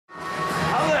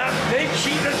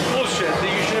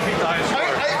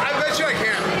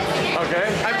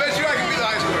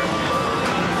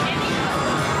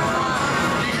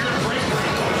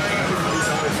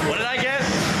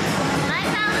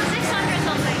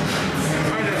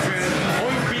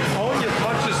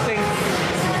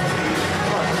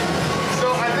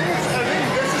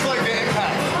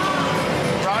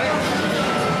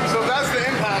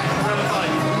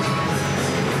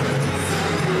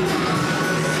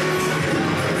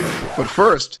But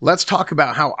first, let's talk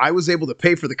about how I was able to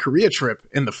pay for the Korea trip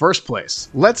in the first place.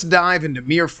 Let's dive into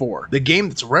Mir 4, the game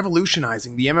that's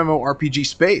revolutionizing the MMORPG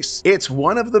space. It's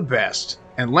one of the best.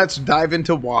 And let's dive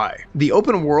into why. The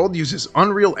open world uses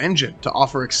Unreal Engine to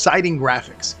offer exciting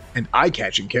graphics and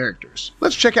eye-catching characters.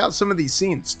 Let's check out some of these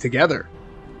scenes together.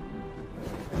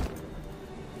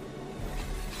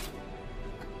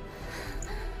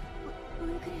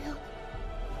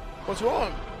 What's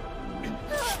wrong?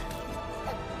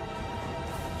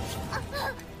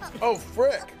 Oh,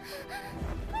 frick.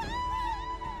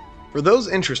 For those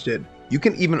interested, you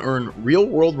can even earn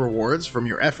real-world rewards from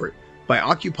your effort by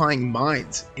occupying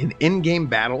mines in in-game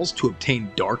battles to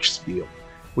obtain Dark Steel,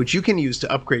 which you can use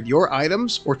to upgrade your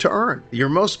items or to earn. Your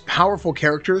most powerful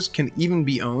characters can even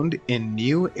be owned in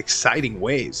new, exciting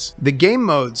ways. The game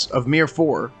modes of Mir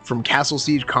 4, from Castle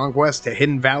Siege Conquest to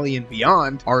Hidden Valley and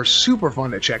beyond, are super fun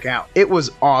to check out. It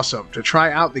was awesome to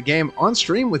try out the game on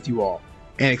stream with you all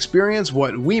and experience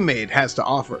what We Made has to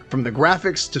offer. From the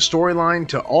graphics to storyline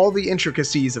to all the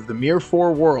intricacies of the Mir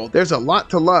 4 world, there's a lot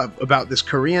to love about this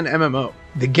Korean MMO.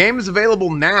 The game is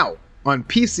available now on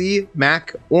PC,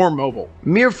 Mac, or mobile.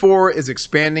 Mir 4 is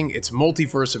expanding its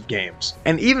multiverse of games,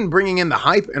 and even bringing in the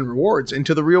hype and rewards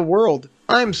into the real world.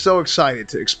 I'm so excited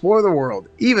to explore the world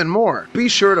even more. Be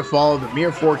sure to follow the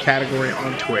Mir 4 category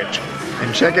on Twitch,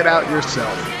 and check it out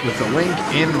yourself with the link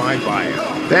in my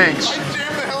bio. Thanks!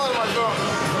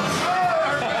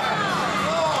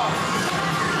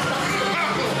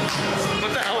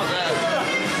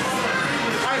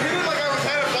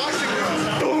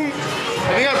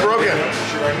 I think I broke it.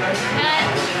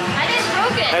 I didn't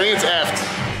broke it. I think it's effed.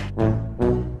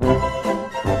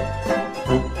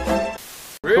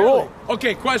 Really? Cool.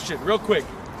 Okay, question, real quick.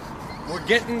 We're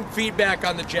getting feedback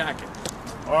on the jacket.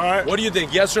 Alright. What do you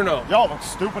think, yes or no? Y'all look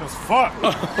stupid as fuck.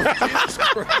 Jesus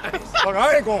Christ. Look,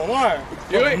 I ain't gonna lie.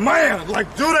 But man,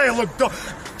 like, do they look dumb?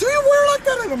 Do you wear like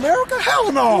that in America?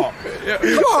 Hell no! Yeah.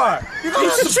 Come on! You gotta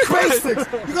have the basics!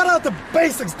 You gotta have the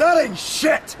basics! That ain't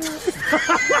shit!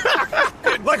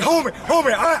 Like, homie,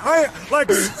 I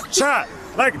like, chat,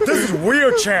 like, this is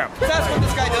weird, champ. That's what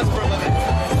this guy does for a living.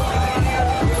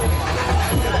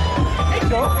 Hey,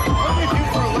 Joe, what do you do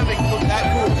for a living to look that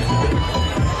cool?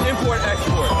 Import,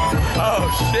 export. Oh,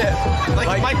 shit.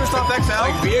 Like Microsoft Excel?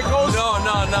 Like vehicles? No.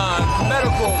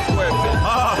 Medical equipment.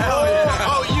 Oh, hell yeah.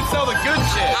 Oh, you sell the good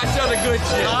shit. I sell the good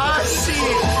shit. Ah, shit.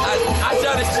 I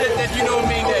sell the shit that, you know what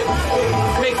I mean, that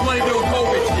makes money doing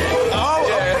COVID shit. Oh,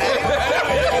 yeah.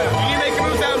 You make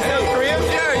moves out in South Korea?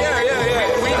 Yeah.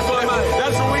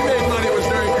 That's when we made money, was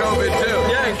during COVID, too.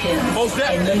 Yeah, most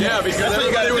definitely. Yeah, because that's what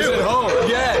you gotta do. At home.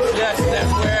 Yes,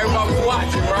 that's where everybody was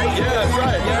watching, right? Yeah, that's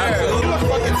right. Yeah. You look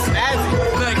fucking snazzy.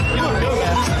 Like, you look good.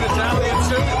 This is an Italian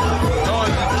suit. Oh,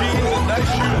 and jeans and nice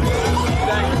shoes.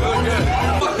 Thank you,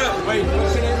 look good. Wait,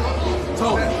 what's your name?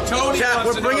 Tony. Chat,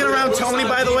 we're bringing around Tony,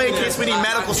 by the way, in case we need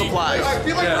medical supplies. I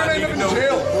feel like we're gonna end up in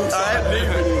jail.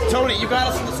 Alright? Tony, you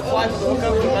got us some supplies for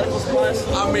medical supplies?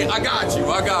 I mean, I got you.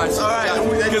 Alright.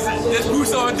 Because this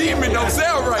Boost on Demon don't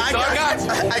sell right, so I got you.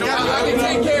 I can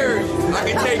take care of you. I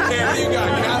can take care of you. You got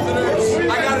catheters.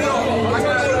 I got it all. I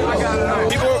got it all.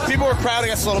 People were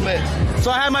crowding us a little bit. So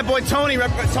I had my boy Tony.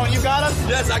 Tony, you got us?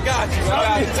 Yes, I got you.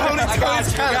 I got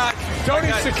you.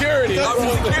 Tony's security. I'm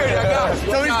security. I got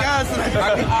you. Tony's got us.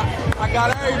 I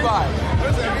got everybody.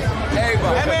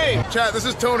 Hey, chat, this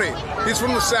is Tony. He's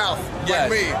from the South, like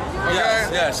me. Okay?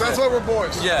 Yes. So that's why we're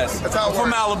boys. Yes. That's how it I'm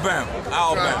from works.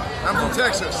 Alabama. I'm from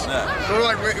Texas. Yeah. So we're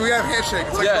like, we have handshake.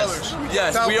 It's like brothers.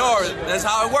 Yes, That's we how it are. works. That's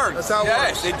how it works. That's how it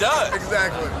works. Yes, it does.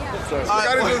 Exactly. So we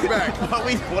gotta do it back.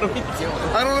 What are we doing?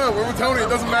 I don't know. We're with Tony. It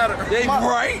doesn't matter. They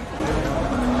right.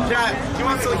 Chat, he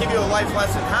wants to give you a life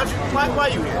lesson. Why are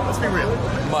you here? Let's be real.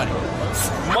 Money.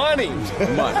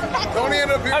 Tony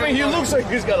ended up here. I mean, he looks like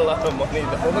he's got a lot of money,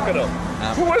 though. Look at him.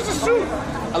 Who wears the suit?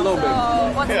 A little bit.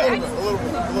 What's next? A little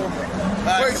bit.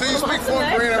 Wait, so you speak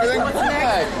fluent Korean and everything? What's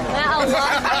next?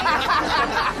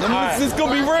 This is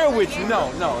gonna be real with you.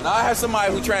 No. I have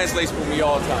somebody who translates for me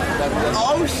all the time.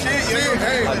 Oh shit!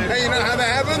 Hey, you know how that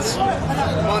happens?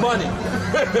 Money.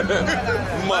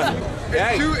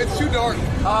 It's too dark.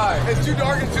 All right. It's too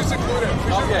dark and too secluded.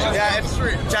 Okay. Yeah, it's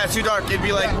chat, it's too dark. It'd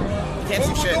be like, can't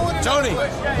see shit. Tony,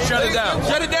 shut it down.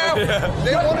 Shut it down.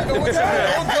 They want to go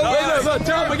inside. Don't go.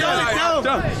 Tell him again.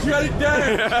 Shut it down.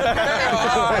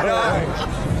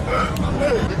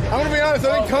 I'm gonna be honest. I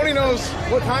think Tony knows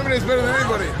what time it is better than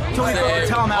anybody. Tony,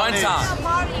 tell him how it is.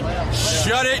 Time.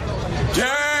 Shut it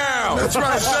down. That's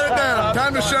right. Shut it down.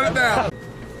 Time to shut it down.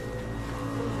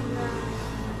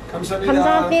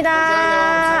 감사합니다.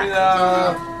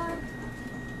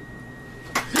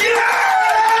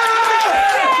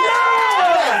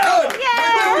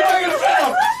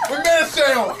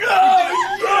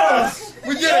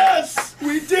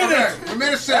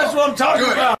 what I'm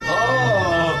talking about.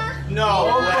 Oh,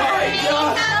 no way.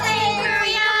 Oh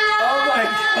my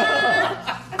god.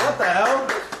 What the hell?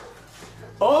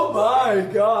 Oh my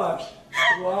gosh.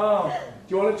 Wow.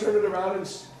 Do you want to turn it around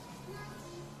and...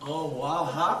 Oh, wow.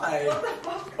 Hi.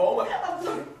 Oh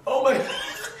my.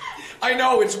 I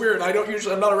know, it's weird.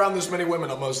 I'm not around this many women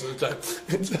most of the time.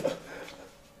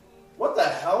 What the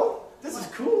hell? This is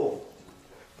cool.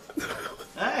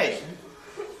 Hey.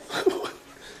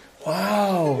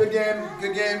 Wow. Good game.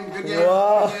 Good game. Good game.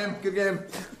 Wow. Good game. Good game.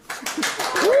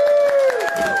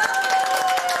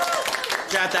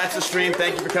 Chat, that's the stream.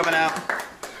 Thank you for coming out.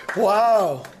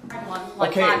 Wow.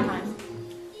 Like Okay. 5 times.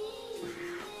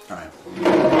 Alright.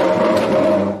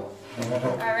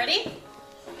 Alright, ready?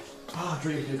 Oh,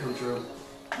 dreams do come true.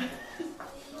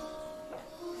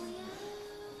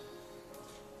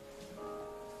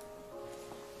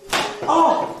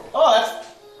 Oh, that's...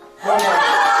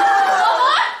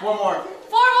 One more.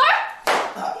 4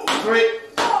 more? 3.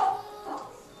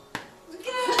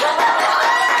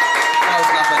 That was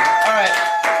nothing. Alright.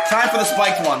 Time for the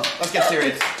spiked one. Let's get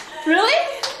serious. Really?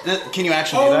 Can you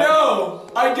actually do Oh that? no!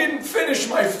 I didn't finish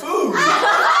my food! No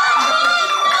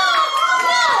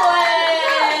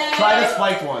way! Try the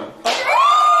spiked one.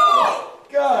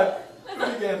 God. Do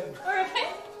it again. Okay.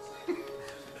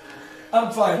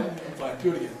 I'm fine.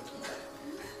 Do it again.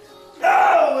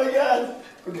 Oh my god!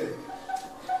 Okay.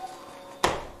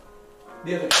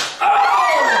 The other.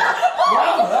 Oh!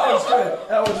 Wow, that was good.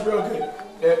 That was real good.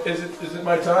 Is it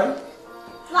my time?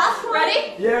 Last one.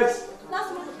 Ready? Yes.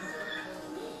 Last one.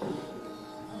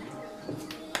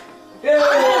 Yeah.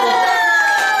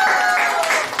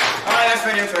 Alright, that's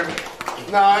been your turn.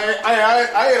 No,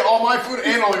 I ate all my food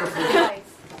and all your food.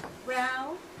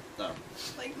 Round. No.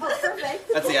 Like, oh, perfect.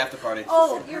 That's the after party.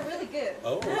 Oh, you're really good.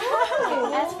 Oh.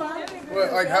 That's fun.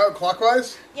 What, like how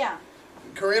clockwise? Yeah.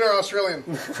 Korean or Australian?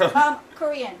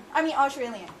 Korean. I mean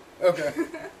Australian. Okay.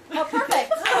 Oh, perfect.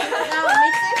 Now,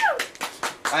 Mizkif.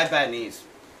 I have bad knees.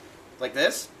 Like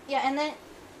this? Yeah, and then.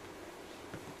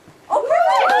 Oh,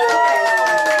 perfect.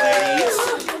 Ladies.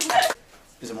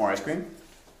 Is it more ice cream?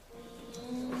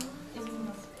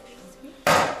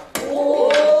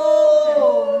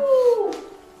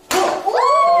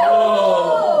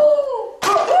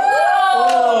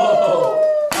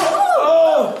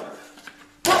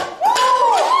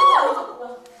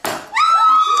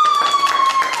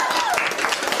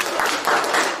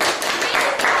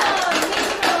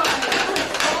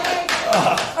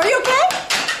 Are you okay?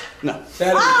 No.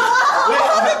 That is, Wait,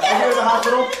 are you in the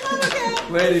hospital?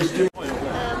 ladies, do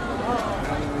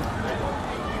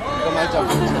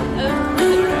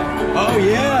Oh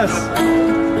yes!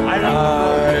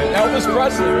 Elvis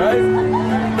Presley, right?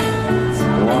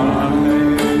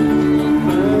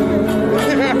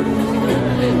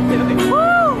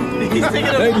 He's taking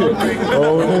a Thank you.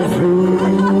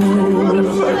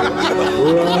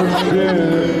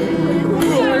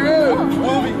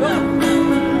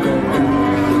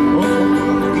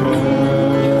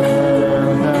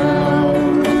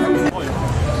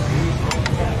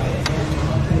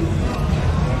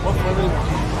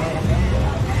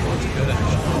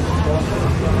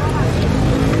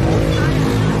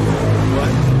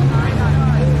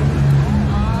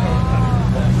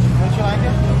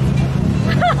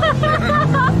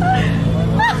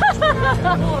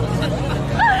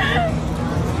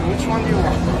 Which one do you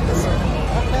want?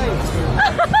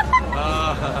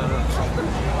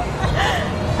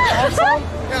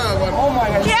 Yeah, but Oh my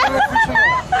god,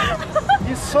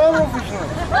 he's so professional.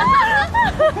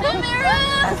 Emiru!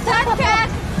 Backpack!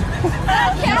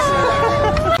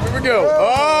 Here we go.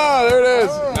 Oh, there it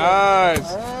is. Nice.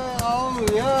 Oh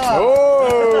yeah.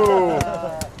 Oh.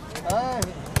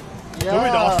 Do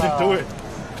it, Austin, do it.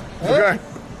 Okay.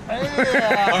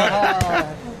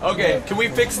 Okay, can we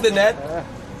fix the net?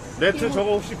 네트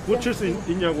저거 혹시 고칠 수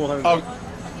있냐고 하는 거.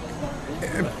 I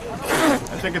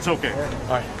think it's okay.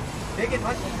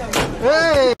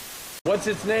 What's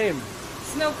its name?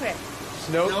 Snow crab.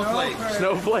 Snowflake.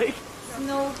 Snowflake?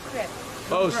 Snow crab.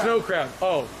 Oh, snow crab.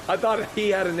 Oh, I thought he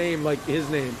had a name like his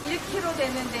name. 1kg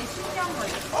되는데 10년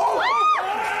걸렸어. Oh!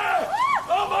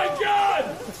 Oh my god!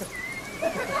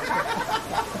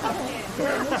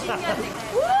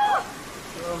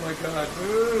 Oh my god.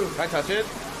 Can I touch it?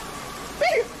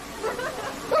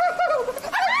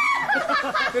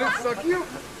 Did it suck you?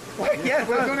 Yeah,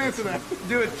 Wait, don't answer that.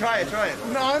 do it. Try it.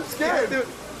 No, I'm scared. Do it.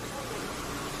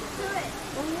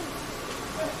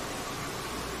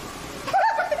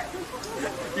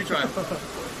 You try.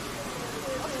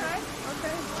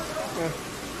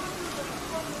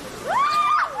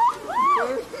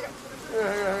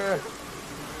 Yeah.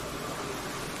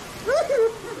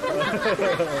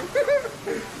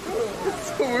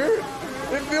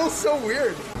 so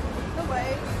weird. No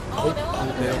way.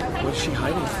 What's she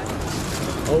hiding?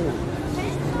 Oh.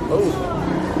 Oh.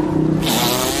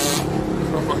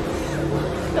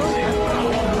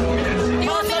 You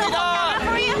want me to hold camera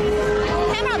for you?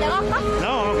 Camera 내가 할까?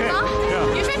 No, okay. No?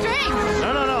 Yeah. You should drink.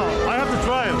 No. I have to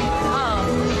drive.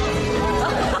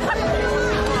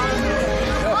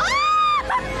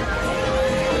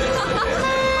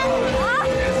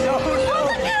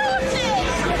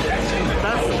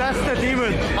 That's the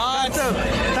demon.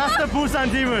 That's the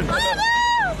Busan demon.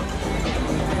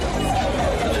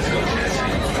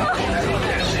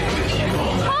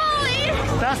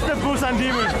 That's the Busan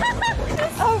demon.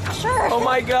 Oh, sure. Oh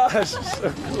my gosh.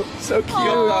 So cute.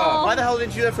 Why the hell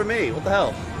didn't you do that for me? What the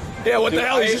hell? Yeah, what the Dude,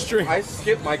 hell is this drink? I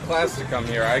skipped my class to come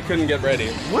here. I couldn't get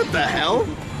ready. What the hell?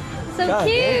 So God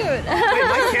cute. Wait,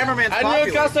 my cameraman's popular.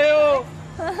 안녕하세요.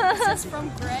 This is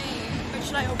from Gray. Wait,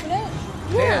 should I open it?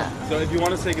 Yeah. So if you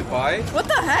want to say goodbye, What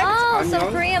the heck? Oh, some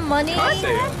안녕. Korean money.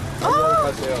 안녕하세요.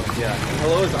 안녕하세요. Yeah. And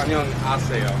hello is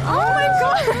안녕하세요. Oh my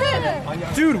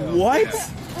god. Dude, what?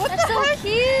 That's so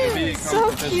cute.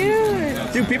 So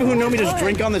cute. Dude, people who know me just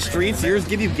drink on the streets. Yours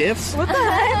give you gifts? What the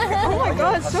heck? Oh my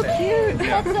god, so cute.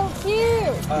 That's so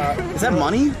cute. Is that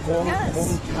money?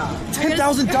 Yes.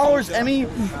 $10,000, Emmy.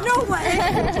 No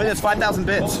way. Wait, that's 5,000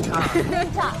 bits. Throw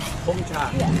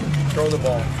the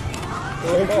ball.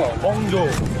 Throw the ball.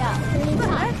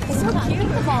 So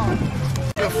cute.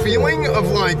 The feeling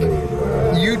of like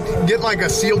you get like a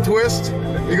seal twist.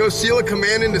 You go seal a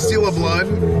command into Seal of Blood,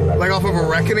 like off of a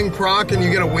Reckoning proc, and you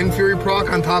get a Wind Fury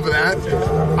proc on top of that.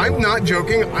 I'm not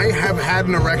joking. I have had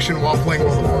an erection while playing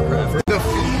World of Warcraft.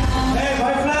 Hey,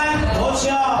 my friend, watch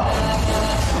out.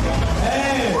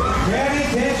 Hey, very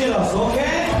dangerous,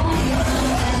 okay?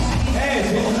 Hey,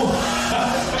 hey,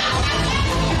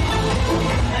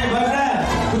 my friend,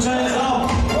 put your hands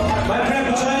up. My friend,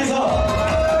 put your hands up.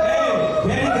 Hey,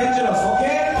 very dangerous,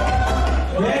 okay?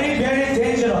 Very, very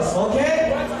dangerous, okay?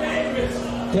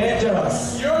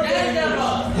 Dangerous. You're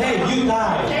dangerous. Hey, you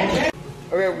die, okay?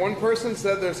 Okay, one person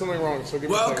said there's something wrong, so give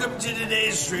me a second. Welcome to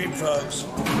today's stream, folks.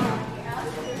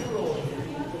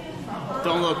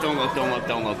 Don't look.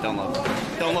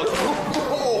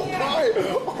 Oh, my!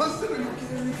 Austin, are you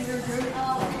kidding?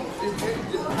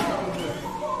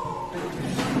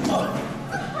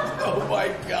 Oh my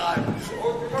god.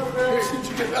 Did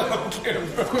you get that on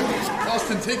camera?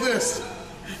 Austin, take this.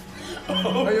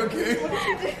 Are you okay?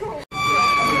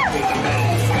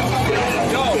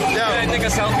 Yo, can I take a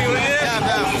selfie with you? Yeah, I'm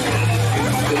down.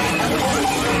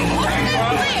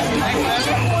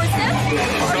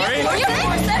 Sorry?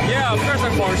 Yeah, of course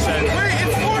I'm forced. Wait,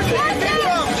 it's forced.